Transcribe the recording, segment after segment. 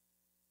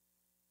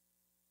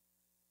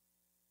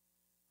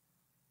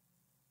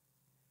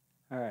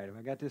All right, have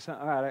I got this on?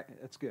 All right,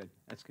 that's good.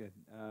 That's good.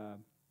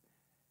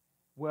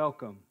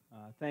 Welcome.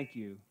 Thank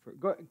you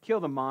for kill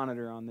the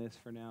monitor on this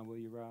for now, will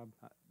you, Rob?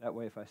 That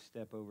way, if I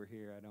step over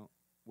here, I don't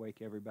wake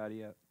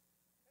everybody up.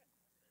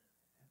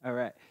 All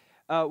right.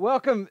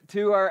 Welcome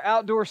to our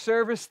outdoor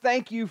service.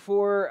 Thank you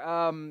for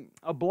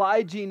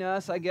obliging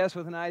us, I guess,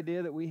 with an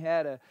idea that we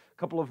had a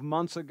couple of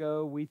months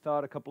ago. We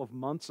thought a couple of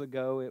months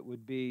ago it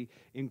would be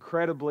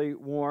incredibly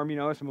warm. You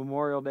know, it's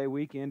Memorial Day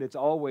weekend. It's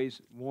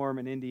always warm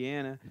in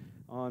Indiana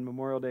on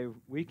Memorial Day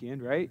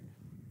weekend, right?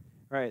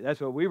 Right, that's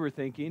what we were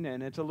thinking,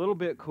 and it's a little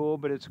bit cool,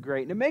 but it's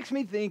great. And it makes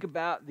me think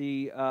about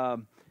the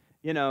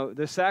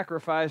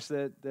sacrifice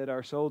that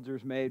our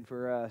soldiers made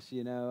for us.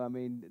 I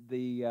mean,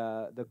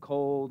 the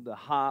cold, the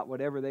hot,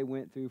 whatever they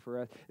went through for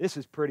us. This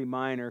is pretty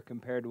minor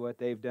compared to what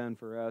they've done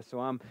for us. So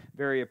I'm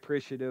very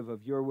appreciative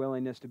of your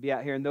willingness to be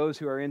out here. And those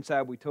who are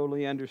inside, we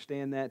totally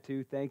understand that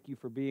too. Thank you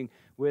for being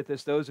with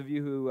us. Those of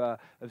you who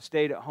have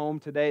stayed at home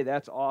today,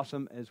 that's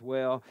awesome as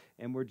well.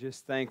 And we're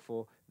just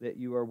thankful that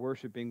you are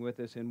worshiping with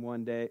us in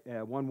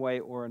one way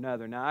or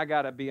another. Now, I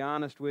got to be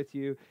honest with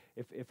you.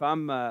 If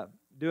I'm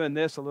doing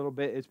this a little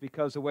bit, it's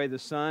because the way the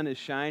sun is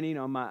shining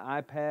on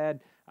my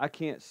iPad, I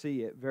can't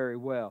see it very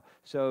well.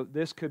 So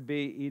this could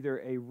be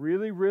either a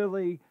really,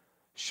 really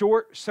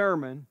short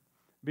sermon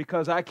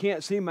because I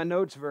can't see my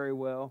notes very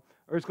well,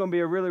 or it's going to be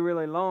a really,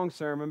 really long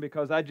sermon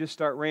because I just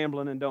start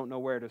rambling and don't know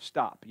where to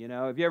stop.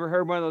 Have you ever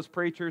heard one of those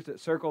preachers that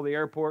circle the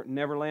airport and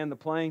never land the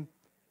plane?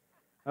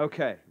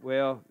 Okay,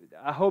 well,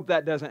 I hope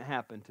that doesn't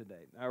happen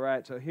today. All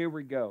right, so here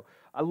we go.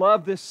 I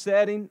love this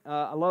setting.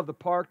 I love the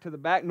park to the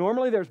back.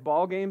 Normally there's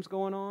ball games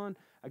going on.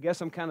 I guess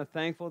I'm kind of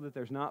thankful that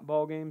there's not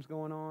ball games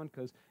going on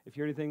because if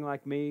you're anything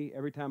like me,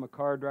 every time a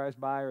car drives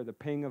by or the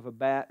ping of a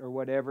bat or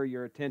whatever,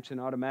 your attention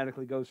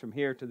automatically goes from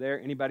here to there.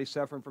 Anybody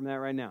suffering from that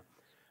right now?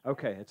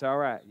 Okay, it's all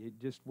right. You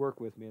just work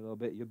with me a little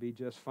bit. You'll be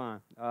just fine.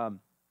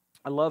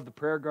 I love the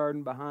prayer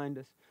garden behind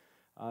us.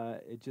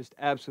 It's just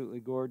absolutely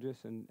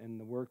gorgeous, and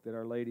the work that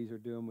our ladies are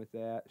doing with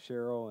that,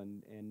 Cheryl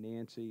and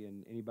Nancy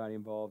and anybody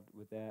involved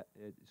with that,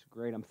 it's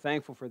great. I'm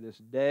thankful for this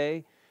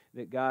day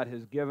that God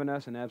has given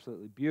us, an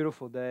absolutely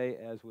beautiful day,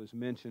 as was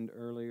mentioned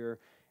earlier,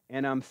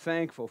 and I'm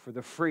thankful for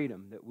the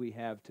freedom that we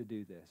have to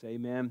do this.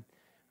 Amen.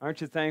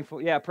 Aren't you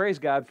thankful? Yeah, praise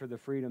God for the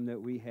freedom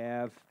that we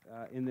have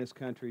in this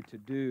country to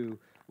do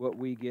what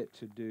we get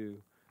to do.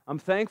 I'm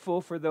thankful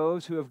for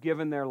those who have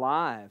given their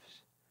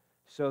lives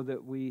so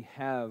that we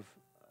have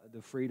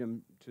the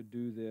freedom to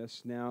do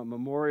this. Now,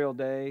 Memorial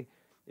Day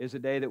is a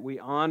day that we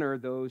honor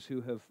those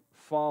who have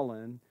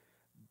fallen,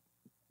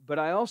 but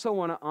I also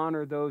want to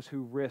honor those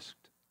who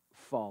risked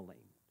falling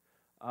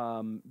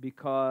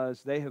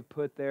because they have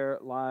put their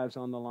lives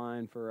on the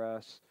line for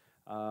us.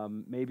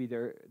 Maybe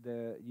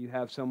you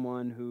have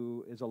someone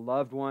who is a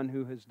loved one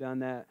who has done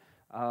that,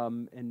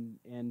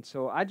 and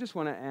so I just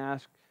want to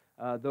ask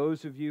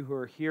those of you who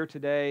are here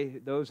today,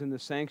 those in the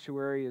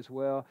sanctuary as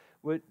well,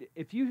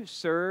 if you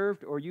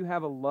served or you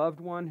have a loved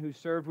one who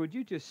served, would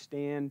you just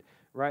stand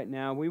right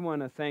now? We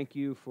want to thank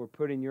you for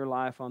putting your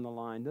life on the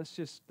line. Let's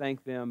just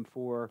thank them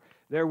for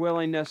their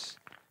willingness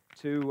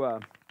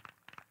to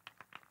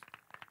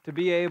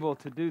be able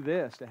to do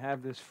this, to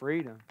have this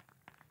freedom,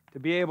 to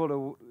be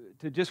able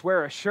to just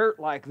wear a shirt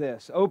like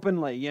this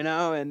openly,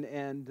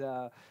 and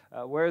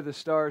wear the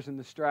stars and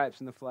the stripes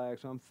and the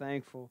flags. So I'm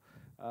thankful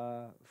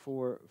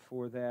for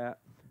that.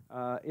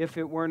 If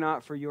it were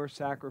not for your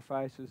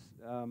sacrifices,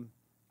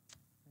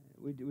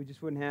 we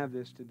just wouldn't have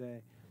this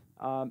today.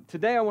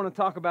 Today I want to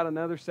talk about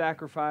another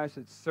sacrifice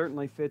that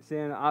certainly fits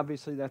in.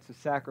 Obviously, that's the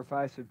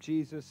sacrifice of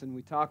Jesus, and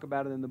we talk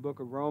about it in the book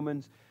of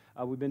Romans.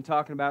 We've been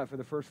talking about it for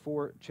the first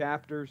 4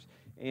 chapters,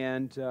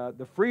 and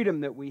the freedom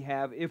that we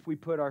have if we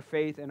put our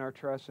faith and our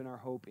trust and our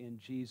hope in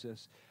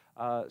Jesus.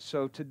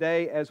 So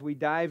today, as we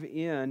dive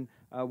in,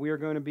 we are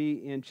going to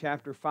be in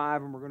chapter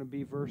 5, and we're going to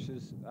be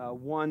verses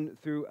 1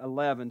 through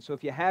 11. So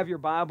if you have your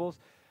Bibles,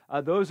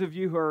 those of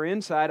you who are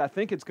inside, I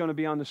think it's going to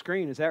be on the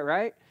screen. Is that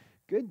right?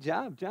 Good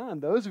job, John.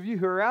 Those of you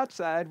who are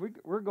outside,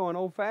 we're going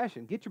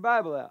old-fashioned. Get your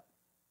Bible out.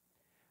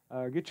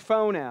 Get your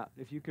phone out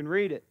if you can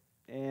read it.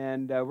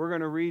 And we're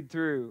going to read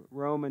through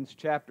Romans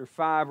chapter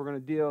 5. We're going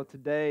to deal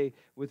today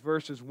with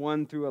verses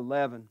 1 through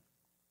 11.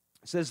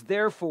 It says,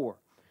 "Therefore,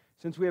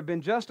 since we have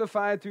been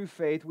justified through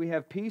faith, we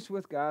have peace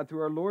with God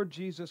through our Lord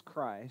Jesus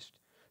Christ,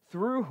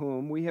 through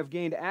whom we have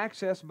gained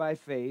access by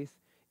faith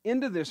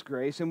into this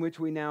grace in which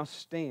we now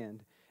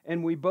stand.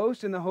 And we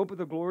boast in the hope of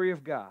the glory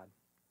of God.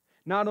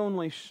 Not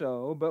only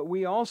so, but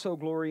we also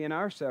glory in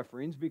our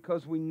sufferings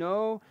because we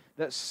know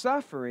that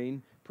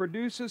suffering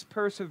produces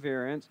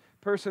perseverance,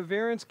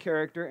 perseverance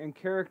character, and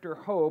character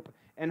hope,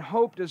 and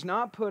hope does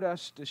not put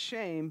us to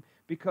shame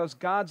because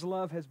God's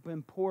love has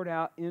been poured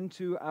out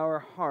into our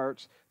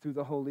hearts through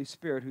the Holy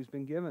Spirit who's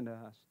been given to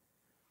us.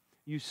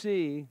 You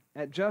see,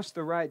 at just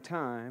the right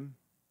time,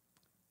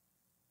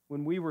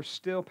 when we were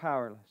still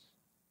powerless,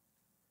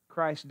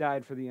 Christ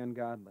died for the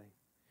ungodly.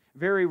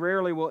 Very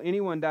rarely will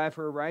anyone die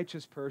for a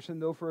righteous person,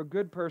 though for a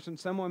good person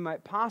someone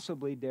might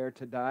possibly dare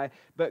to die.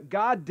 But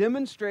God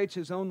demonstrates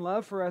His own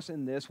love for us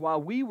in this: while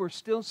we were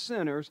still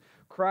sinners,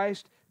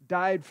 Christ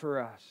died for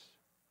us.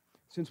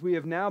 Since we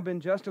have now been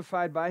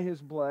justified by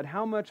His blood,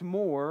 how much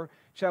more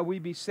shall we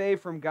be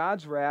saved from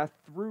God's wrath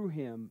through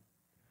Him?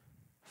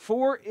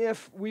 For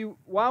if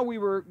while we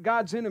were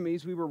God's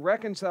enemies, we were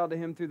reconciled to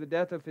Him through the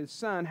death of His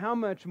Son, how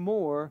much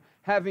more,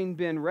 having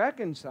been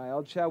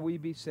reconciled, shall we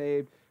be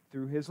saved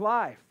through His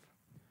life?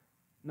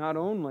 Not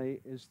only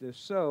is this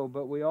so,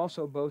 but we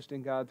also boast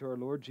in God through our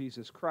Lord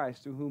Jesus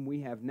Christ, through whom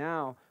we have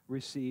now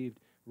received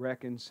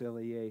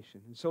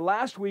reconciliation. And so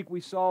last week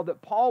we saw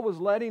that Paul was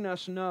letting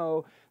us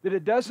know that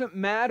it doesn't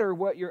matter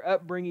what your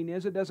upbringing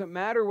is, it doesn't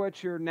matter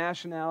what your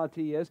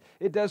nationality is,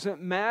 it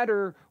doesn't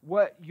matter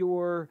what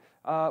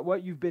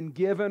you've been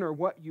given or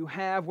what you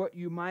have, what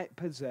you might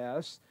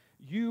possess.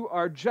 You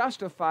are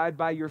justified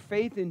by your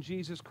faith in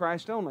Jesus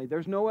Christ only.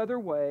 There's no other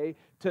way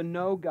to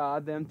know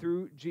God than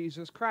through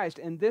Jesus Christ.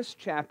 And this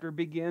chapter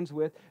begins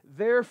with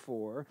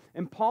therefore,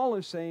 and Paul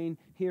is saying,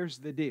 here's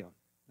the deal,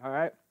 all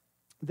right?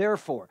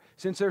 Therefore,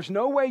 since there's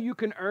no way you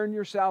can earn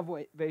your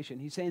salvation,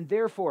 he's saying,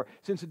 therefore,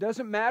 since it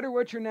doesn't matter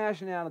what your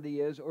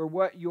nationality is or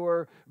what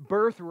your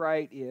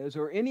birthright is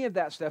or any of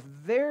that stuff,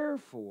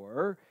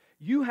 therefore,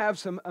 you have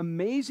some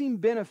amazing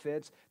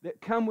benefits that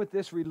come with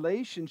this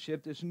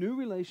relationship, this new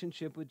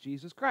relationship with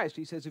Jesus Christ.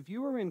 He says, if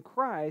you are in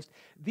Christ,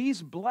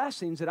 these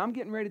blessings that I'm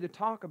getting ready to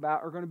talk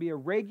about are going to be a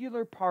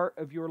regular part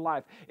of your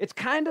life. It's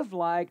kind of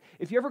like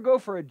if you ever go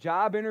for a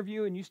job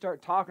interview and you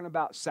start talking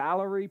about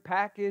salary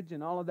package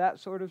and all of that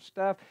sort of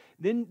stuff,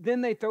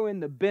 then they throw in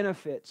the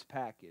benefits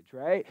package,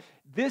 right?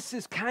 This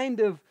is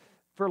kind of,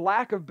 for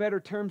lack of better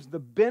terms, the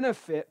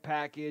benefit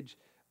package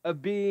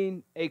of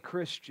being a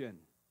Christian.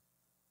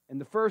 And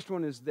the first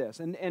one is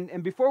this.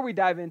 And before we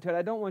dive into it,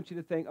 I don't want you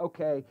to think,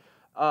 okay,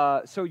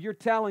 so you're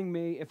telling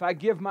me if I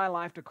give my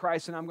life to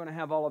Christ and I'm going to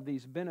have all of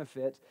these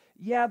benefits.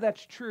 Yeah,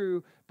 that's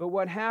true. But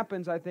what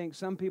happens, I think,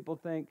 some people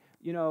think,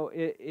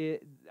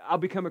 I'll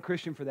become a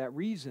Christian for that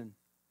reason.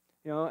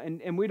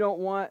 And we don't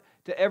want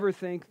to ever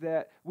think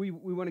that we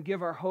want to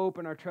give our hope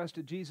and our trust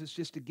to Jesus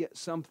just to get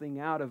something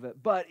out of it.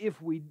 But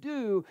if we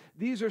do,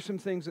 these are some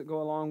things that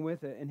go along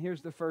with it. And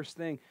here's the first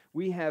thing.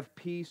 We have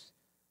peace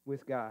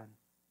with God.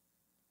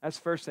 That's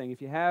the first thing.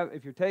 If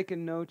you're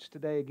taking notes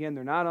today, again,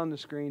 they're not on the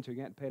screen, so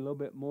you're going to pay a little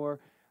bit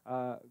more.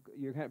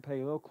 You're going to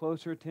pay a little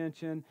closer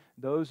attention.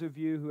 Those of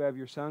you who have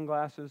your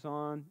sunglasses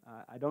on,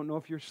 I don't know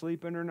if you're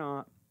sleeping or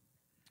not,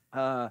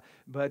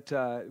 but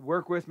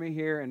work with me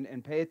here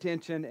and pay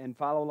attention and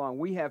follow along.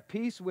 We have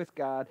peace with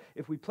God.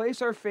 If we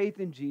place our faith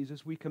in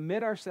Jesus, we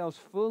commit ourselves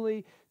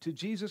fully to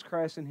Jesus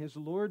Christ and His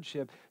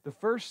Lordship. The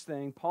first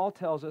thing Paul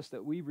tells us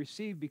that we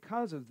receive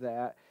because of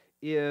that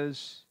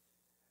is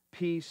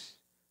peace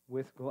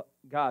with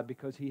God,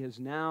 because He has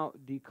now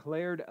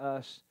declared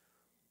us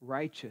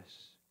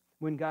righteous.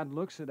 When God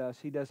looks at us,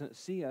 He doesn't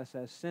see us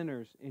as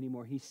sinners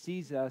anymore. He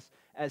sees us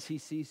as He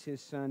sees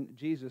His Son,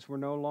 Jesus. We're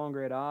no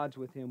longer at odds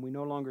with Him. We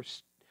no longer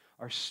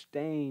are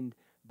stained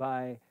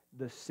by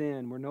the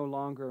sin. We're no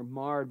longer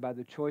marred by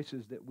the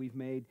choices that we've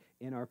made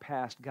in our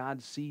past.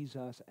 God sees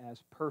us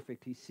as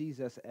perfect. He sees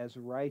us as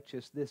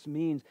righteous. This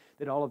means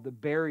that all of the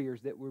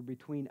barriers that were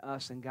between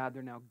us and God,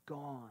 they're now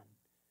gone.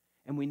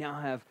 And we now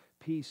have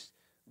peace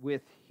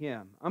with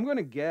Him. I'm going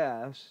to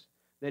guess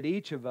that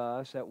each of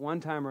us at one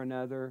time or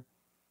another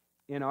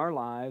in our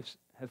lives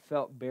have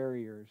felt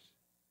barriers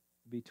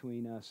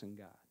between us and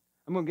God.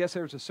 I'm going to guess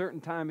there was a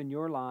certain time in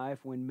your life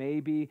when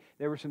maybe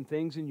there were some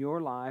things in your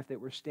life that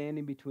were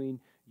standing between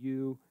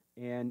you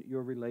and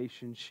your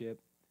relationship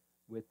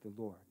with the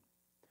Lord.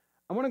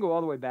 I want to go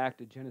all the way back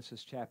to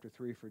Genesis chapter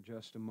 3 for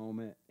just a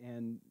moment.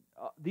 And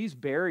these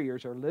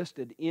barriers are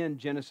listed in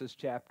Genesis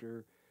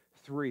chapter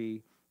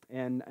 3.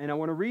 And I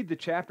want to read the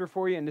chapter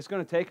for you, and it's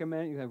going to take a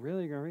minute. You're like,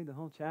 really? You're going to read the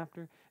whole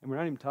chapter? And we're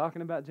not even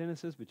talking about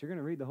Genesis, but you're going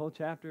to read the whole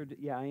chapter?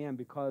 Yeah, I am,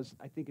 because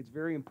I think it's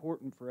very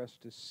important for us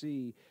to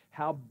see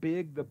how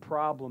big the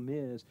problem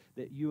is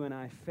that you and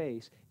I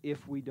face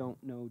if we don't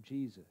know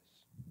Jesus,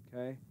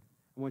 okay?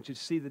 I want you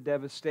to see the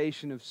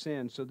devastation of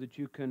sin so that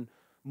you can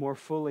more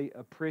fully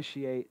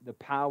appreciate the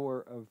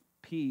power of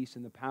peace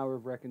and the power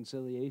of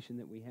reconciliation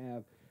that we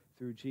have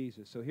through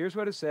Jesus. So here's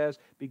what it says,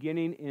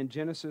 beginning in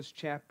Genesis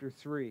chapter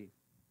 3.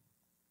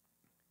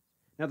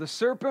 Now the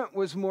serpent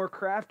was more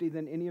crafty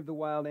than any of the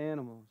wild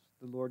animals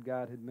the Lord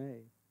God had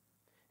made.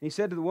 And he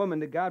said to the woman,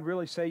 did God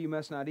really say you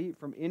must not eat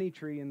from any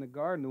tree in the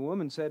garden? The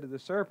woman said to the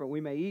serpent,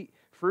 we may eat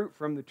fruit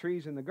from the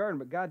trees in the garden,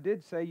 but God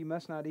did say you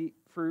must not eat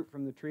fruit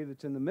from the tree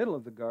that's in the middle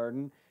of the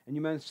garden, and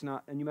you must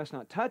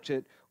not touch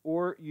it,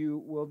 or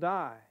you will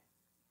die.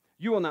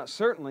 You will not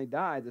certainly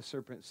die, the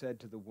serpent said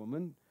to the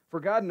woman, for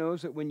God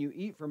knows that when you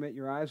eat from it,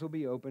 your eyes will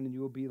be opened, and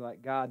you will be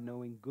like God,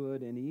 knowing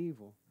good and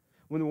evil.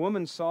 When the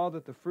woman saw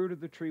that the fruit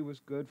of the tree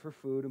was good for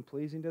food and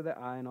pleasing to the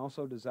eye and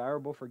also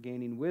desirable for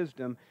gaining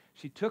wisdom,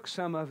 she took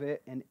some of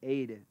it and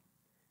ate it.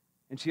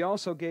 And she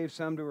also gave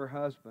some to her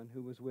husband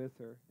who was with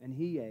her, and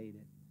he ate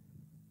it.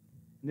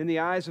 And then the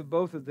eyes of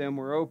both of them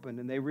were opened,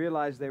 and they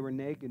realized they were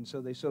naked, so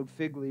they sewed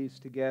fig leaves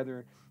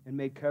together and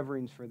made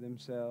coverings for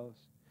themselves.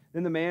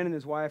 Then the man and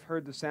his wife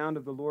heard the sound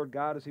of the Lord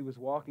God as he was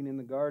walking in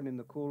the garden in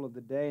the cool of the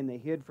day, and they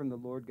hid from the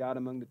Lord God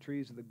among the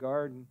trees of the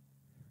garden.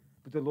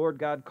 But the Lord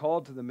God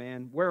called to the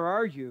man, "Where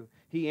are you?"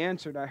 He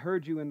answered, "I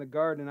heard you in the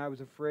garden, and I was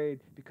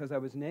afraid because I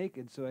was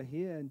naked, so I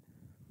hid."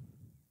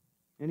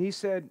 And he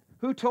said,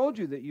 "Who told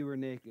you that you were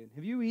naked?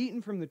 Have you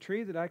eaten from the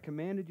tree that I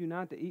commanded you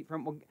not to eat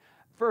from?" Well,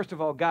 first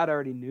of all, God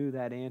already knew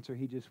that answer.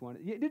 He just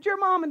wanted, did your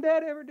mom and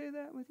dad ever do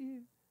that with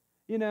you?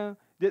 You know,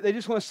 they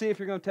just want to see if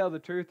you're going to tell the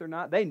truth or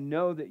not. They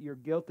know that you're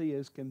guilty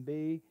as can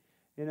be.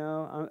 You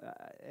know,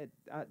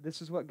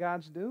 this is what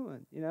God's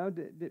doing. You know,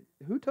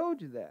 who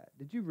told you that?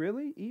 Did you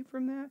really eat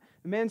from that?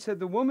 The man said,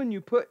 "The woman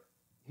you put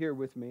here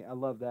with me." I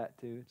love that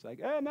too. It's like,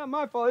 not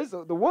my fault. It's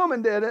the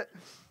woman did it.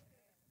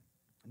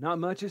 Not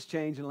much has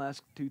changed in the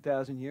last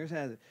 2,000 years,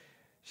 has it?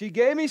 "She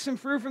gave me some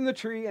fruit from the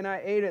tree, and I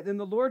ate it. Then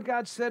the Lord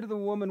God said to the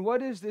woman,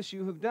 'What is this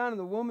you have done?' And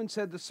the woman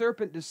said, 'The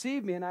serpent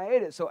deceived me, and I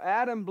ate it.' So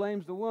Adam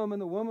blames the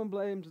woman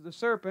blames the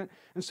serpent.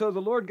 And so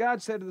the Lord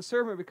God said to the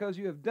serpent, 'Because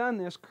you have done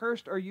this,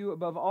 cursed are you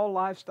above all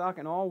livestock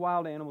and all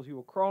wild animals. You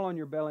will crawl on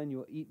your belly, and you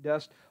will eat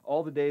dust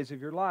all the days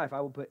of your life.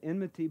 I will put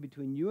enmity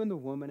between you and the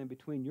woman, and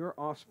between your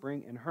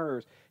offspring and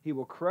hers. He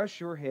will crush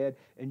your head,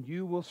 and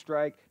you will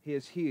strike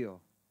his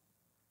heel.'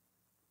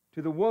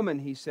 To the woman,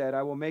 he said,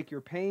 'I will make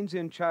your pains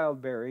in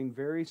childbearing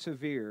very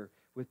severe.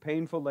 With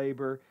painful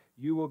labor,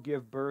 you will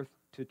give birth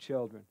to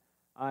children.'"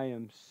 I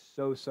am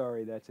so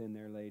sorry that's in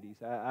there,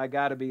 ladies. I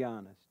got to be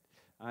honest.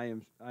 I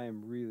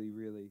am really,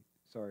 really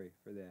sorry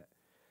for that.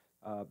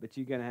 But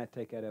you're going to have to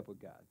take that up with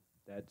God.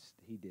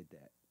 He did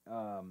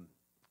that.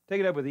 Take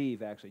it up with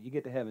Eve, actually. You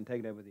get to heaven,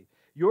 take it up with Eve.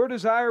 "Your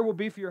desire will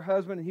be for your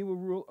husband, and he will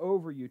rule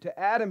over you." To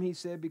Adam, he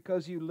said,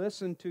 "Because you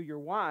listened to your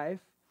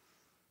wife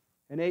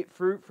and ate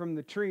fruit from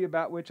the tree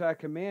about which I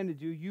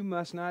commanded you, you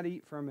must not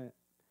eat from it.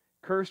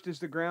 Cursed is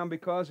the ground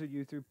because of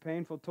you. Through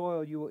painful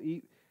toil you will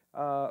eat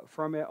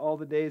from it all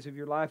the days of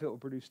your life. It will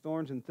produce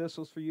thorns and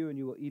thistles for you, and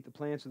you will eat the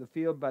plants of the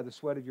field. By the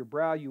sweat of your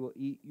brow you will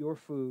eat your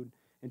food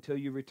until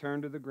you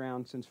return to the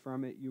ground, since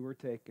from it you were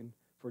taken.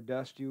 For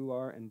dust you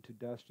are, and to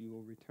dust you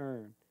will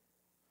return."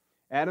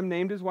 Adam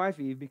named his wife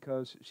Eve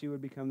because she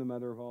would become the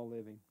mother of all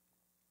living.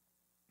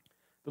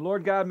 "The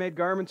Lord God made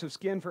garments of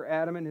skin for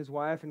Adam and his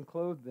wife and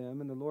clothed them.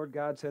 And the Lord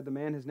God said, 'The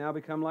man has now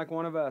become like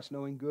one of us,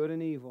 knowing good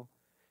and evil.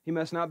 He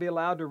must not be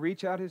allowed to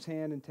reach out his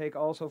hand and take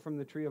also from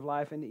the tree of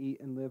life and eat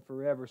and live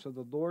forever.' So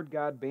the Lord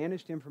God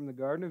banished him from the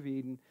Garden of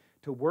Eden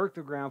to work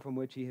the ground from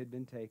which he had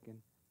been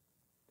taken.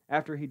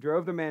 After he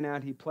drove the man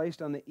out, he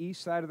placed on the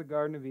east side of the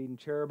Garden of Eden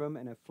cherubim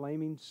and a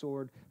flaming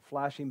sword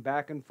flashing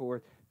back and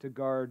forth to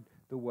guard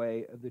the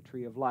way of the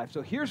tree of life."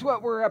 So here's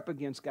what we're up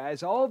against,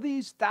 guys. All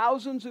these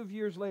thousands of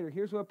years later,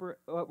 here's what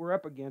we're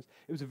up against.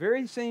 It was the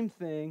very same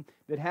thing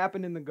that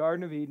happened in the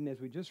Garden of Eden, as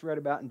we just read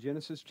about in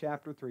Genesis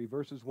chapter 3,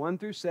 verses 1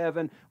 through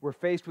 7. We're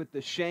faced with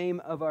the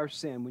shame of our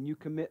sin. When you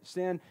commit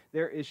sin,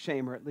 there is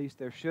shame, or at least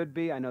there should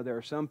be. I know there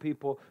are some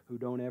people who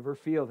don't ever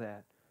feel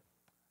that.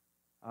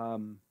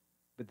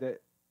 But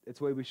that's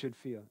the way we should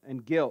feel.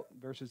 And guilt,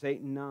 verses 8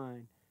 and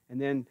 9.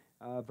 And then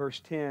verse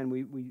 10,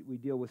 we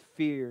deal with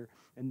fear.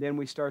 And then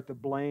we start the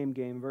blame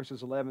game,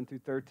 verses 11 through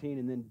 13.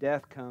 And then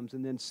death comes,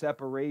 and then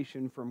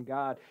separation from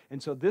God.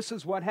 And so this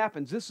is what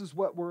happens. This is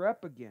what we're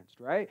up against,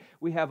 right?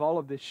 We have all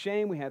of this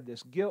shame. We have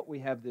this guilt. We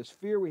have this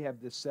fear. We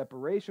have this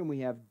separation. We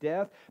have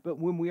death. But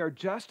when we are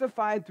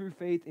justified through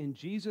faith in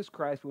Jesus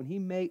Christ, when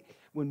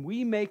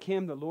we make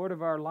Him the Lord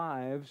of our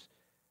lives,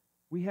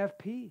 we have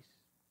peace.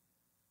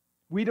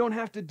 We don't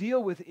have to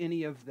deal with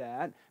any of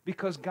that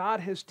because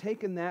God has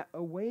taken that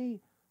away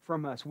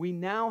from us. We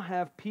now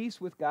have peace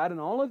with God, and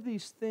all of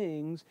these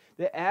things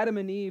that Adam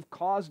and Eve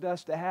caused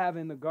us to have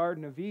in the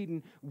Garden of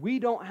Eden, we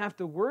don't have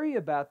to worry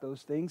about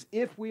those things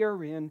if we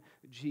are in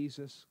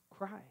Jesus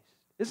Christ.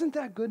 Isn't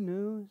that good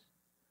news?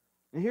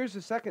 And here's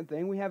the second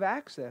thing. We have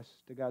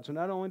access to God. So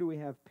not only do we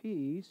have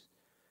peace,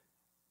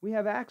 we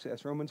have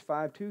access. Romans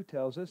 5:2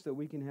 tells us that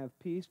we can have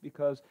peace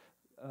because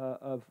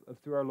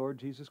through our Lord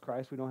Jesus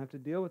Christ. We don't have to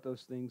deal with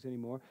those things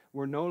anymore.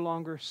 We're no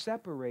longer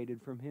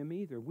separated from Him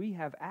either. We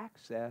have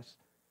access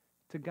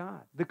to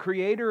God, the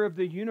creator of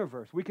the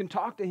universe. We can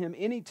talk to Him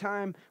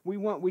anytime we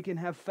want. We can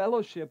have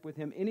fellowship with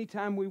Him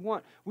anytime we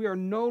want. We are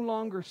no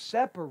longer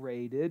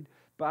separated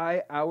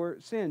by our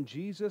sin.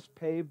 Jesus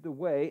paved the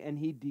way, and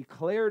He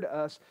declared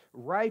us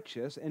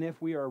righteous. And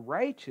if we are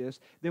righteous,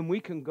 then we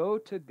can go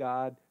to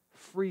God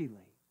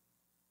freely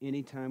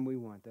anytime we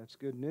want. That's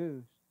good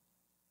news.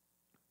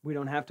 We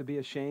don't have to be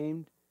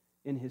ashamed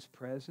in His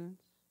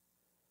presence.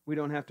 We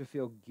don't have to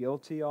feel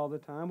guilty all the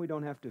time. We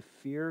don't have to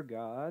fear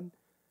God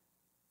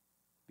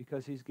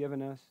because He's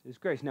given us His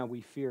grace. Now,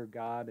 we fear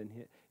God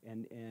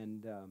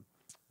and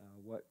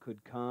what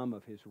could come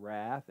of His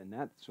wrath and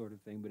that sort of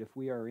thing. But if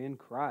we are in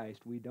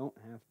Christ, we don't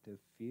have to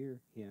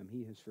fear Him.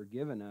 He has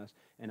forgiven us,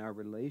 and our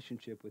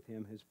relationship with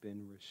Him has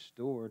been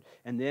restored.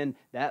 And then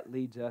that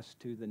leads us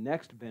to the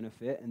next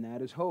benefit, and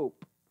that is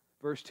hope.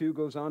 Verse 2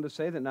 goes on to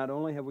say that not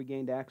only have we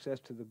gained access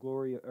to the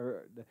glory,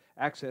 or the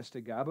access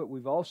to God, but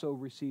we've also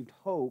received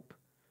hope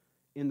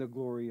in the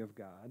glory of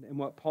God. And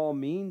what Paul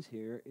means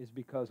here is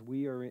because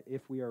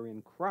if we are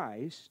in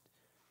Christ,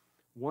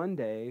 one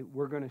day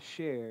we're going to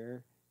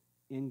share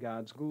in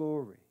God's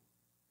glory.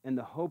 And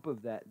the hope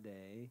of that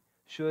day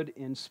should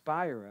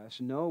inspire us,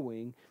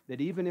 knowing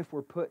that even if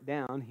we're put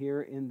down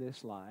here in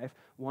this life,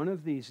 one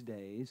of these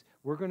days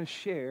we're going to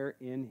share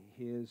in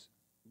His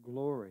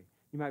glory.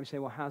 You might be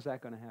saying, well, how's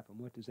that going to happen?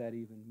 What does that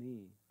even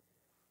mean?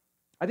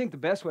 I think the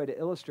best way to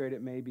illustrate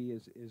it maybe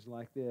is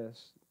like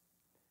this.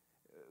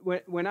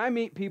 When I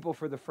meet people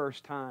for the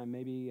first time,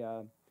 maybe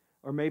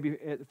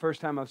the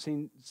first time I've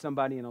seen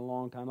somebody in a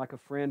long time, like a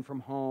friend from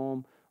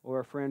home or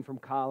a friend from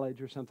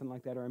college or something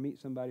like that, or I meet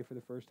somebody for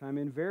the first time,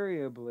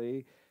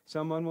 invariably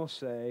someone will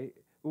say,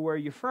 well, where are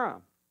you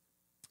from?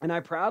 And I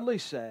proudly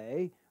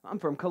say, I'm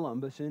from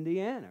Columbus,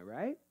 Indiana,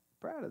 right?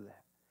 Proud of that.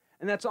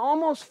 And that's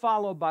almost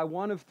followed by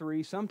one of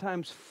three,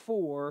 sometimes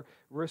four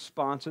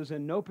responses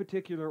in no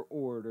particular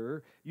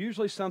order,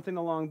 usually something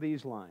along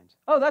these lines.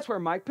 Oh, that's where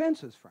Mike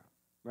Pence is from,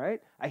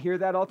 right? I hear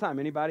that all the time.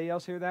 Anybody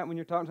else hear that when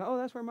you're talking? Oh,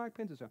 that's where Mike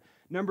Pence is from.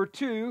 Number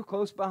two,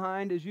 close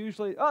behind, is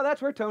usually, oh,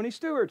 that's where Tony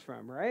Stewart's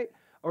from, right?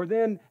 Or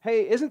then,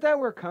 hey, isn't that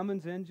where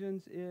Cummins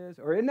Engines is?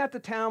 Or isn't that the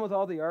town with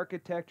all the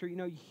architecture? You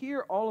know, you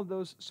hear all of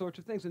those sorts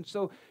of things. And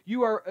so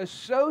you are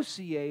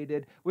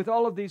associated with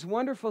all of these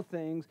wonderful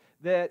things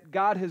that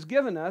God has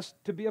given us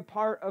to be a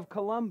part of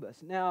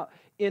Columbus. Now,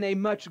 in a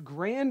much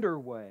grander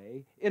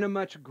way, in a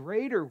much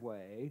greater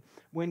way,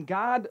 when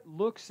God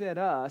looks at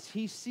us,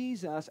 He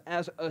sees us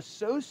as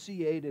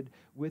associated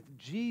with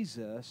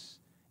Jesus,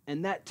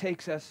 and that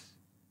takes us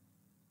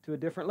to a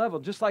different level.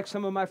 Just like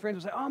some of my friends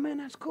will say, oh man,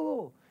 that's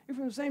cool. You're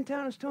from the same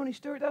town as Tony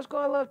Stewart. That's cool.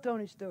 I love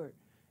Tony Stewart.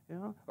 You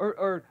know?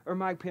 Or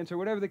Mike Pence, or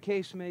whatever the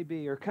case may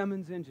be, or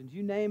Cummins Engines,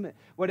 you name it.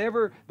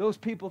 Whatever those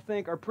people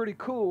think are pretty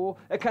cool,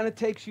 it kind of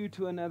takes you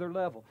to another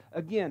level.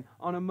 Again,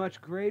 on a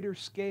much greater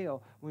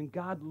scale, when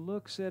God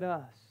looks at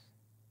us,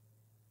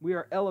 we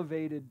are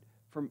elevated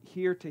from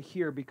here to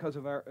here because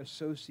of our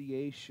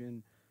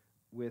association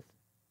with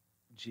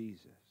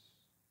Jesus.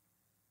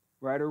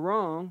 Right or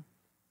wrong,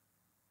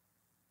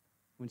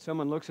 when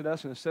someone looks at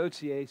us and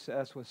associates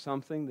us with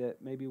something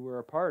that maybe we're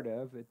a part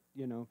of,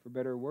 for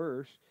better or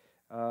worse,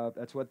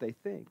 that's what they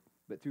think.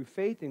 But through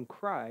faith in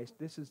Christ,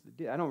 it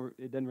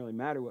doesn't really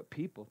matter what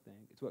people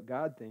think. It's what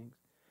God thinks.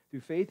 Through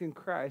faith in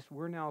Christ,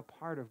 we're now a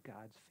part of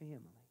God's family.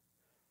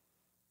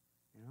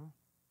 You know?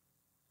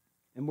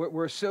 And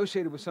we're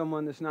associated with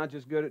someone that's not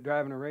just good at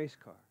driving a race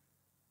car.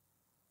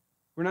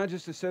 We're not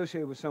just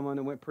associated with someone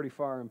that went pretty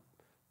far in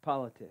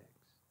politics.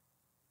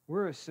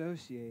 We're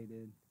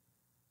associated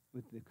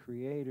with the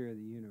Creator of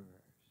the universe.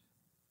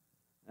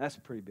 That's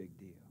a pretty big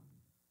deal.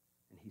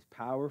 And He's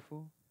powerful,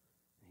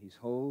 and He's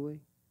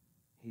holy,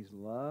 He's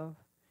love.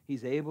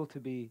 He's able to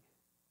be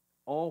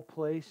all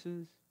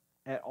places,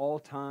 at all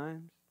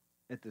times,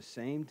 at the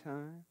same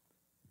time.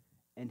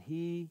 And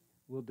He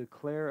will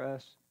declare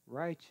us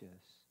righteous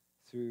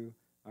through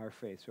our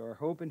faith. So our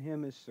hope in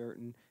Him is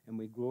certain, and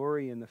we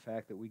glory in the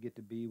fact that we get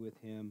to be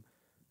with Him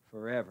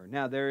forever.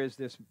 Now, there is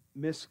this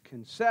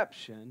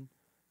misconception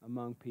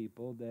among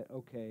people that,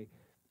 okay,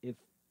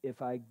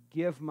 if I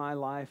give my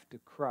life to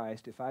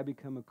Christ, if I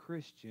become a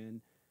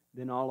Christian,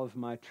 then all of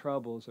my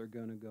troubles are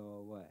going to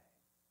go away.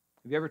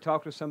 Have you ever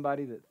talked to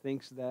somebody that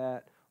thinks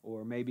that,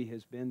 or maybe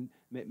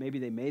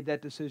they made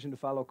that decision to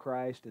follow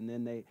Christ, and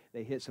then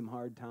they hit some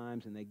hard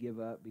times and they give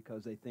up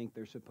because they think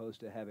they're supposed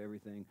to have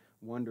everything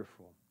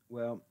wonderful?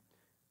 Well,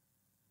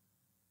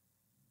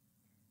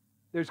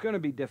 there's going to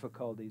be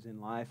difficulties in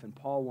life, and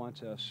Paul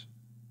wants us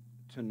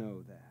to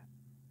know that.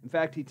 In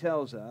fact, he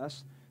tells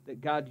us that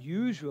God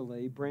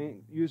usually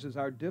uses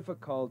our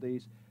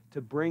difficulties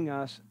to bring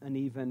us an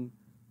even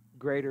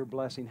greater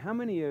blessing. How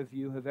many of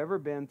you have ever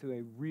been through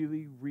a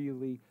really,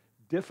 really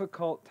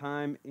difficult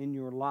time in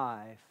your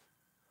life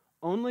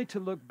only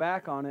to look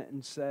back on it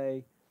and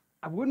say,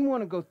 I wouldn't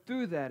want to go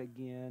through that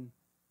again,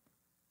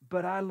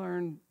 but I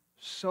learned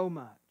so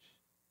much,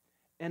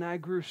 and I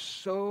grew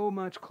so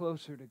much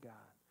closer to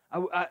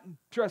God.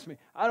 Trust me,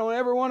 I don't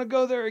ever want to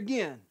go there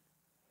again.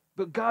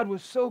 But God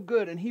was so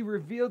good, and He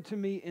revealed to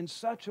me in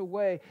such a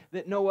way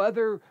that no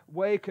other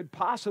way could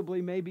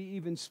possibly maybe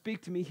even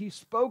speak to me. He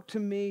spoke to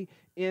me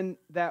in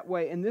that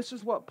way. And this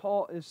is what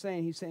Paul is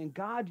saying. He's saying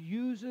God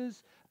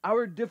uses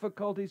our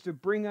difficulties to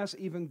bring us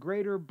even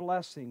greater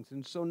blessings.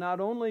 And so not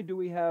only do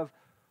we have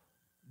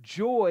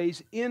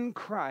joys in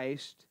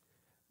Christ,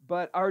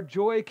 but our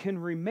joy can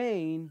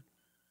remain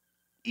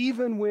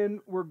even when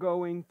we're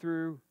going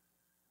through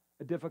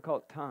a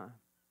difficult time.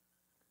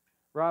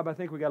 Rob, I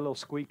think we got a little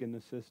squeak in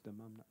the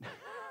system. I'm not.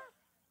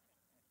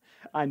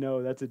 I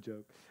know, that's a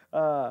joke.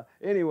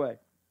 Anyway,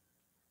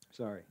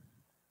 sorry.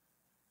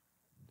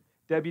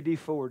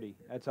 WD-40,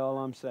 that's all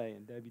I'm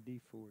saying,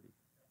 WD-40, all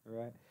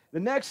right? The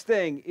next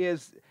thing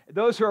is,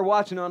 those who are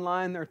watching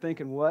online, they're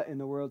thinking, what in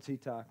the world's he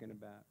talking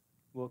about?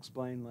 We'll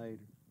explain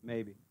later,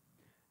 maybe.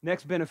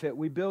 Next benefit,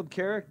 we build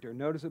character.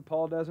 Notice that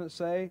Paul doesn't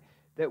say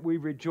that we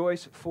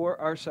rejoice for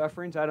our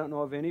sufferings. I don't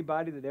know of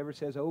anybody that ever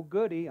says, oh,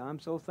 goody, I'm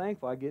so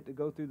thankful I get to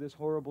go through this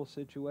horrible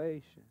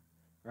situation,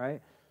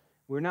 right?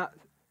 We're not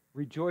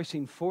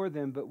rejoicing for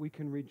them, but we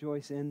can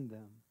rejoice in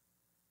them,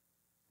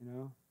 you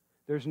know?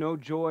 There's no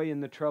joy in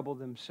the trouble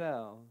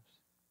themselves,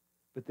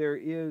 but there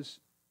is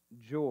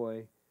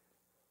joy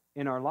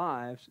in our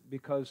lives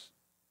because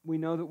we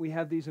know that we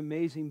have these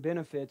amazing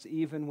benefits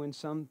even when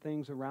some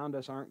things around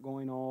us aren't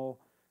going all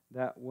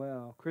that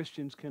well.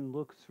 Christians can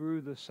look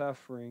through the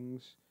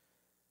sufferings.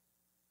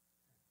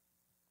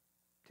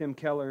 Tim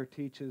Keller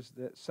teaches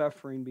that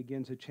suffering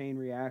begins a chain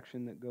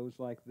reaction that goes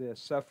like this.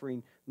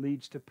 Suffering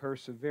leads to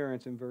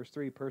perseverance. In verse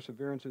 3,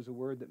 perseverance is a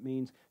word that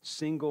means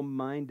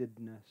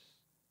single-mindedness.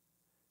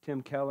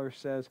 Tim Keller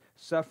says,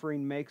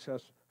 suffering makes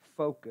us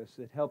focus.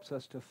 It helps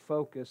us to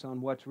focus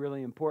on what's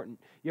really important.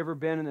 You ever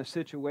been in a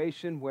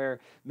situation where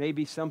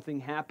maybe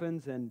something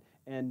happens and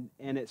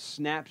it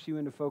snaps you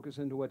into focus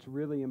into what's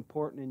really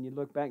important, and you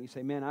look back and you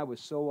say, man, I was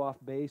so off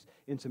base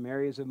in some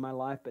areas of my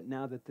life, but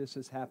now that this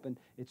has happened,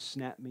 it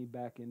snapped me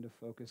back into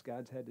focus.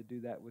 God's had to do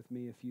that with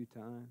me a few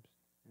times.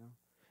 You know?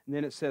 And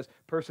then it says,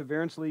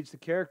 perseverance leads to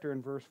character.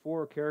 In verse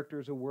 4, character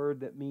is a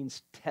word that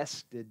means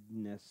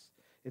testedness.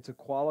 It's a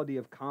quality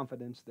of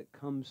confidence that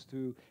comes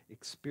through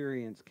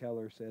experience,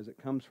 Keller says. It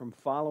comes from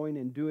following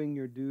and doing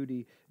your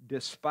duty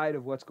despite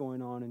of what's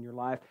going on in your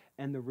life.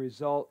 And the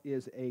result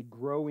is a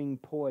growing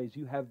poise.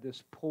 You have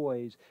this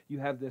poise. You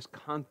have this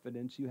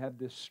confidence. You have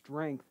this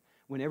strength.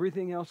 When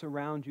everything else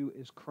around you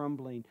is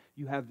crumbling,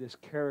 you have this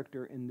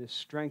character and this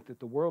strength that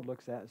the world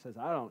looks at and says,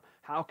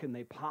 how can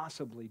they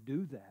possibly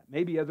do that?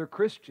 Maybe other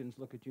Christians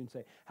look at you and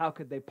say, how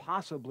could they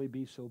possibly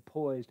be so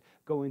poised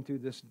going through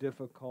this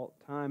difficult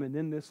time? And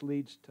then this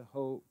leads to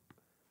hope.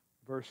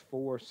 Verse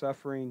 4,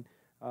 suffering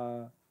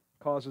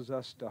causes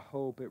us to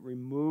hope. It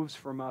removes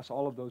from us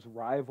all of those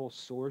rival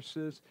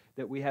sources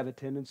that we have a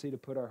tendency to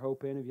put our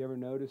hope in. Have you ever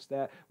noticed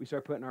that? We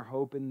start putting our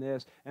hope in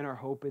this and our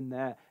hope in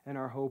that and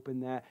our hope in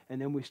that, and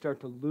then we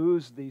start to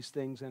lose these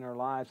things in our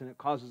lives, and it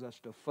causes us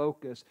to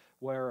focus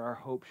where our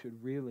hope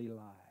should really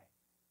lie,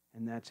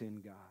 and that's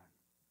in God.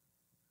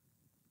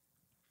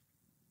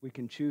 We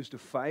can choose to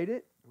fight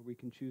it, or we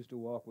can choose to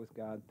walk with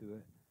God through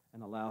it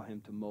and allow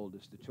Him to mold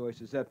us. The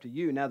choice is up to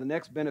you. Now, the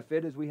next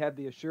benefit is we have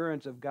the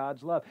assurance of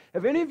God's love.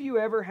 Have any of you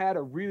ever had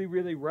a really,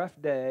 really rough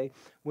day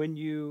when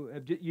you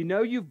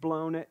know you've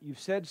blown it, you've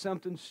said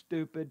something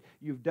stupid,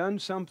 you've done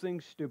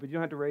something stupid? You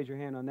don't have to raise your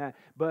hand on that,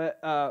 but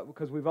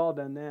because we've all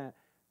done that.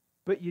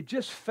 But you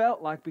just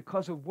felt like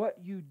because of what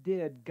you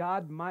did,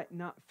 God might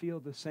not feel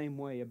the same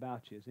way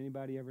about you. Has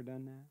anybody ever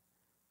done that?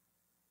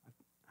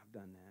 I've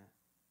done that.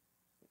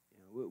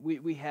 You know,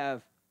 we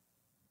have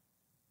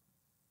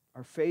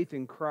our faith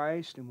in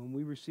Christ, and when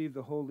we receive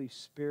the Holy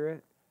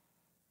Spirit,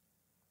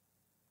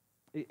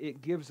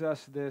 it gives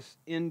us this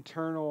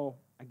internal,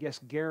 I guess,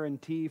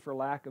 guarantee, for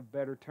lack of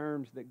better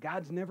terms, that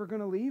God's never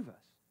going to leave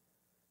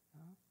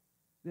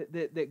us.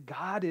 That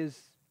God is,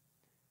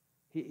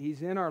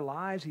 He's in our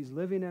lives, He's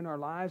living in our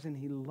lives, and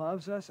He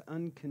loves us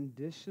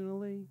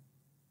unconditionally,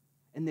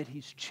 and that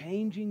He's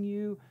changing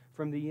you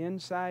from the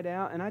inside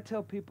out. And I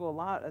tell people a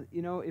lot,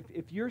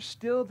 if you're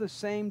still the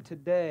same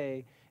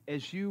today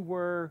as you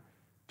were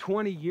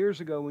 20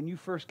 years ago when you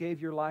first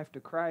gave your life to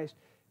Christ,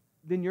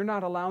 then you're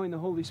not allowing the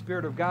Holy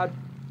Spirit of God.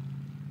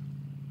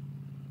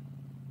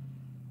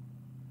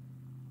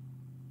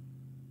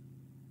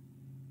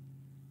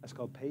 That's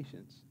called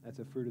patience. That's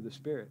a fruit of the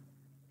Spirit.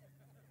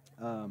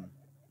 The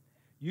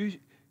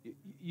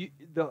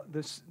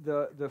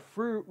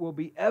fruit will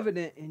be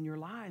evident in your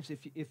lives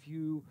if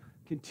you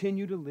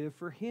continue to live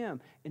for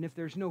Him. And if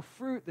there's no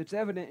fruit that's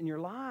evident in your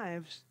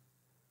lives,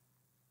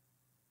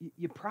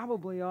 you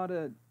probably ought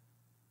to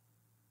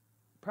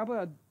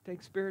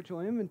take spiritual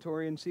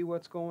inventory and see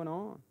what's going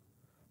on.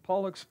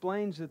 Paul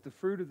explains that the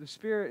fruit of the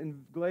Spirit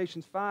in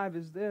Galatians 5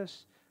 is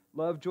this: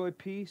 love, joy,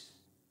 peace,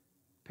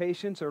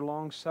 patience, or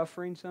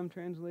long-suffering, some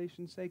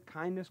translations say,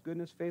 kindness,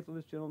 goodness,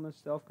 faithfulness, gentleness,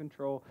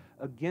 self-control.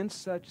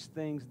 Against such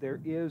things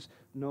there is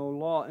no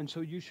law. And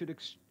so you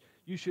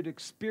should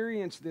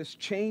experience this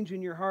change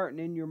in your heart and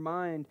in your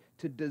mind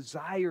to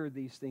desire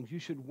these things. You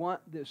should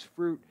want this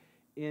fruit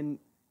in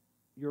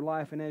your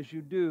life, and as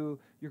you do,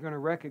 you're going to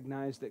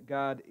recognize that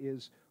God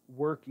is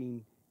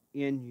working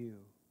in you.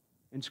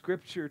 And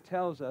Scripture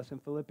tells us in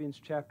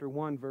Philippians chapter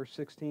 1, verse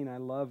 16, I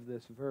love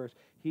this verse,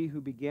 He who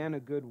began a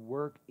good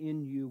work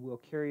in you will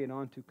carry it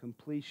on to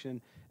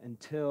completion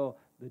until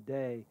the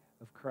day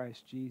of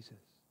Christ Jesus.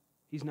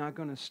 He's not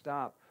going to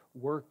stop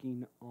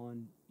working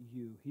on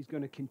you. He's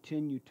going to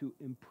continue to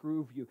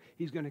improve you.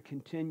 He's going to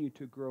continue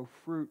to grow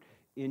fruit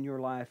in your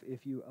life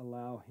if you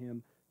allow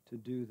Him to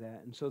do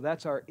that. And so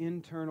that's our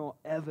internal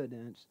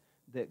evidence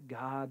that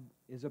God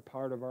is a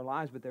part of our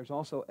lives. But there's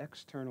also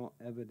external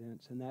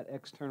evidence, and that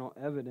external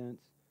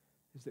evidence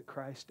is that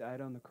Christ died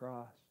on the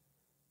cross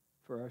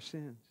for our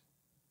sins.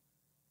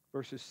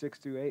 Verses 6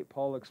 through 8,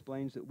 Paul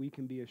explains that we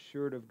can be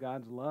assured of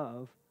God's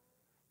love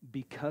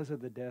because of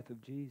the death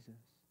of Jesus.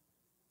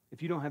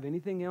 If you don't have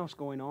anything else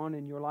going on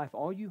in your life,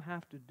 all you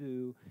have to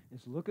do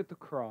is look at the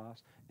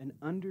cross and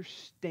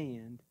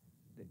understand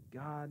that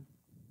God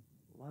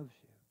loves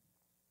you.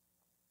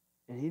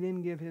 And He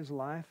didn't give His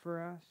life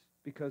for us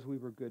because we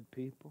were good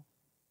people.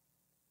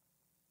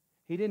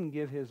 He didn't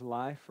give His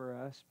life for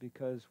us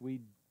because we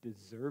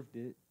deserved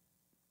it.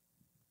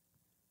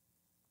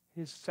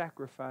 His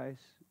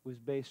sacrifice was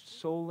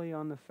based solely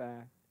on the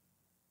fact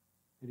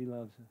that He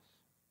loves us.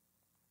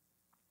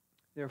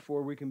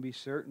 Therefore, we can be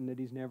certain that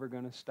He's never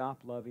going to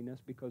stop loving us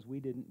because we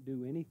didn't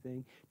do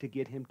anything to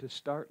get Him to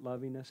start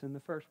loving us in the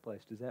first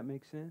place. Does that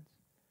make sense?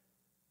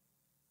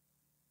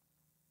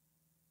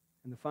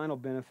 And the final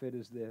benefit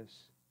is this.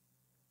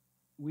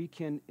 We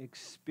can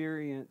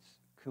experience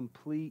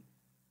complete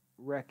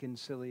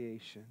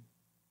reconciliation.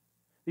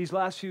 These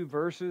last few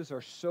verses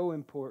are so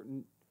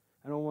important.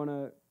 I don't want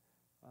to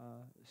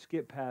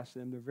skip past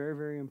them. They're very,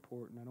 very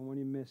important. I don't want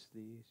you to miss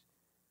these.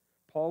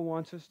 Paul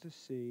wants us to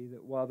see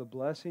that while the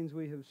blessings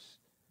we have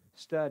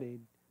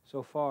studied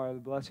so far, the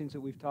blessings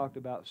that we've talked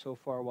about so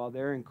far, while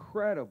they're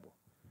incredible,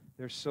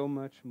 there's so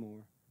much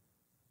more.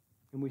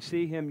 And we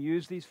see him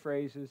use these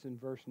phrases in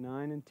verse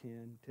 9 and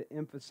 10 to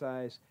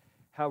emphasize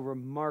how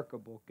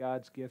remarkable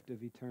God's gift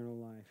of eternal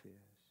life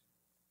is.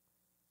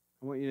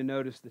 I want you to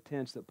notice the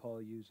tense that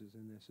Paul uses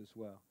in this as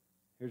well.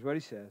 Here's what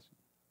he says,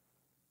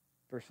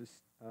 verses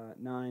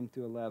 9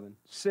 to 11.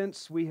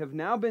 Since we have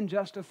now been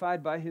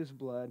justified by His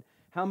blood,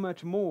 how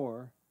much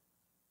more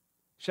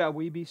shall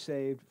we be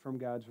saved from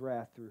God's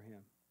wrath through Him?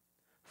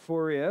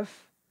 For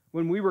if,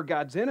 when we were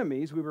God's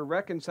enemies, we were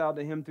reconciled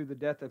to Him through the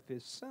death of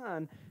His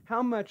Son,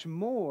 how much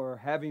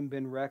more, having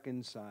been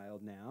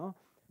reconciled now,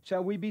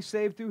 shall we be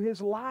saved through His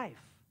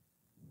life?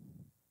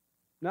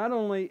 Not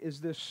only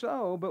is this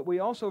so, but we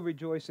also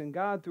rejoice in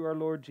God through our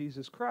Lord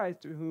Jesus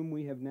Christ, through whom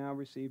we have now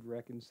received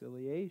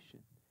reconciliation.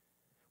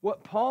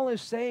 What Paul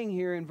is saying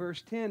here in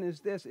verse 10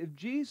 is this: if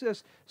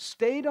Jesus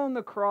stayed on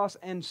the cross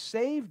and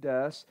saved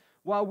us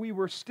while we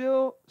were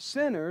still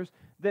sinners,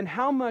 then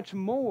how much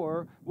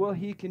more will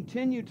He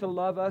continue to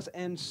love us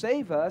and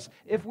save us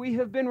if we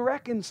have been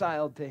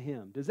reconciled to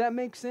Him? Does that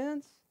make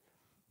sense?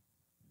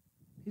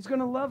 He's going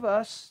to love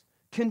us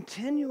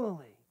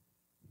continually.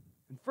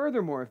 And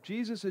furthermore, if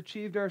Jesus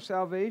achieved our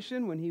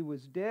salvation when He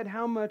was dead,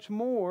 how much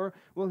more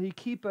will He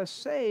keep us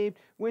saved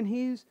when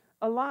He's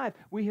alive?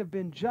 We have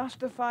been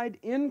justified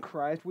in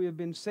Christ. We have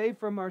been saved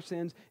from our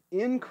sins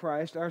in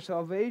Christ. Our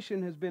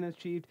salvation has been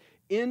achieved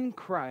in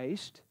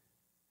Christ.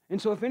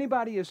 And so if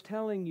anybody is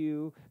telling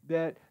you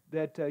that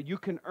you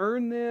can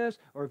earn this,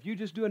 or if you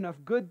just do enough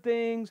good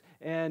things,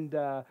 and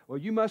or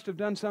you must have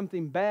done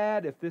something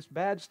bad if this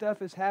bad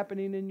stuff is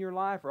happening in your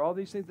life, or all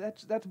these things,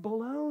 that's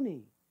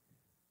baloney.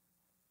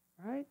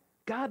 Right?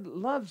 God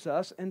loves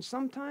us, and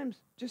sometimes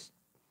just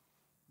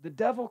the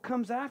devil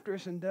comes after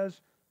us and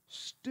does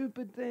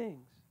stupid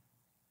things.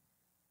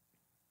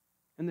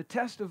 And the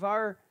test of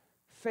our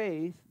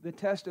faith, the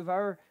test of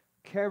our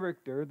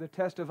character, the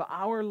test of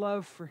our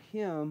love for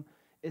Him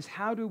is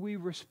how do we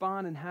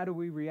respond and how do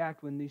we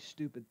react when these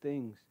stupid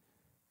things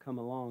come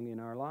along in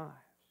our lives.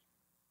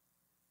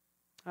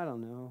 I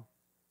don't know.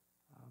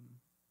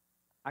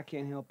 I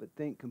can't help but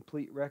think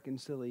complete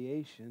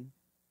reconciliation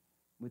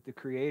with the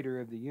Creator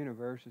of the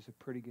universe is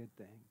a pretty good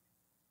thing.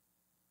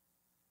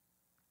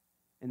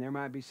 And there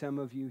might be some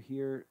of you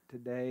here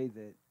today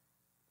that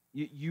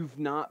you've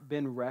not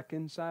been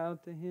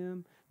reconciled to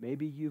Him.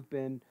 Maybe you've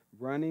been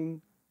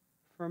running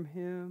from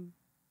Him.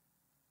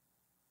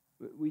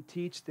 We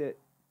teach that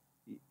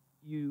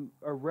you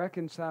are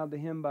reconciled to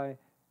Him by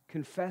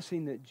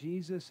confessing that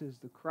Jesus is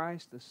the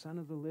Christ, the Son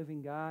of the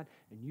living God,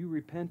 and you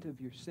repent of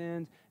your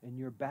sins and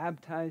you're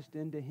baptized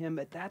into Him.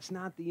 But that's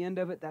not the end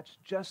of it. That's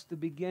just the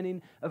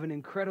beginning of an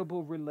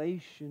incredible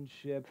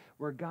relationship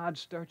where God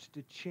starts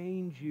to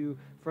change you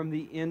from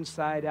the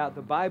inside out.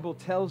 The Bible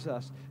tells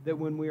us that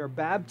when we are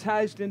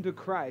baptized into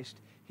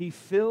Christ, He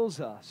fills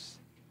us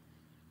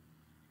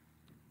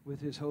with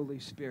His Holy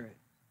Spirit.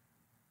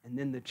 And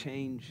then the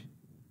change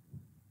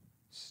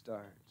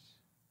starts.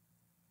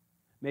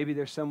 Maybe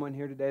there's someone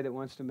here today that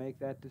wants to make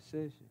that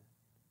decision.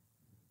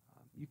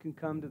 You can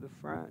come to the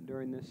front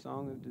during this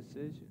song of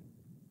decision.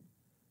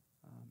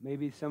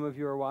 Maybe some of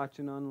you are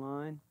watching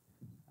online.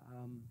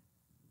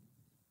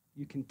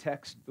 You can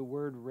text the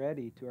word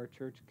READY to our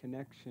church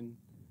connection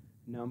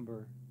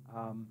number.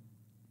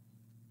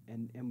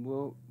 And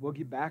we'll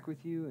get back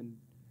with you, and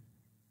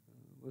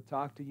we'll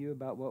talk to you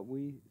about what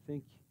we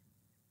think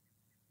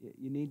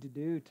you need to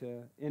do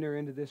to enter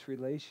into this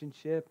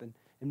relationship. And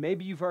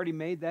maybe you've already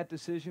made that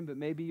decision, but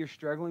maybe you're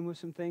struggling with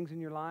some things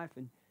in your life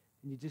and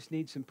you just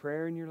need some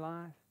prayer in your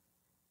life.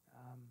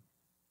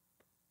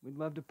 We'd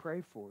love to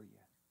pray for you.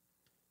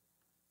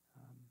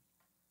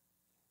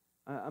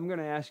 I'm going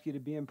to ask you to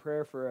be in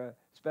prayer for a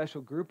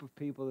special group of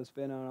people that's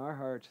been on our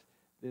hearts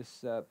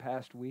this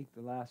past week.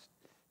 The last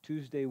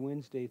Tuesday,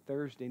 Wednesday,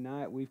 Thursday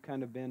night, we've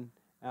kind of been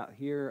out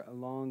here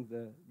along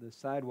the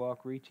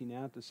sidewalk reaching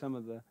out to some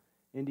of the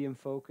Indian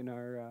folk in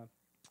our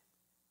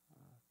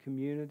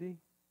community,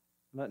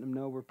 letting them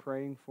know we're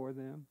praying for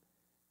them.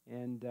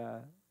 And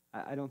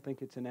I don't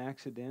think it's an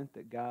accident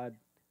that God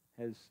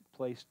has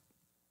placed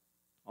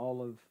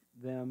all of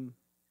them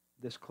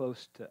this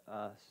close to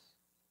us.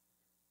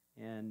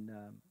 And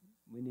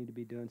we need to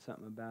be doing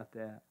something about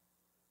that.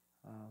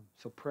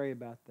 So pray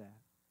about that.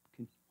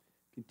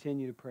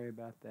 Continue to pray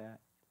about that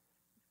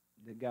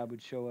God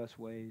would show us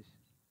ways.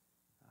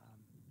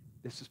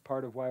 This is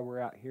part of why we're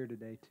out here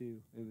today, too.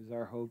 It was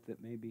our hope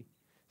that maybe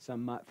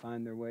some might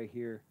find their way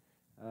here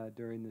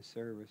during this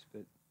service.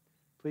 But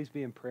please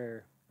be in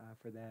prayer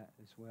for that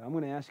as well. I'm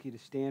going to ask you to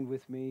stand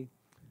with me.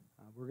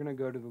 We're going to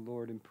go to the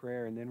Lord in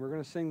prayer, and then we're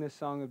going to sing this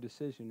song of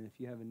decision. If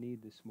you have a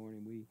need this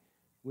morning,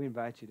 we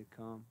invite you to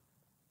come.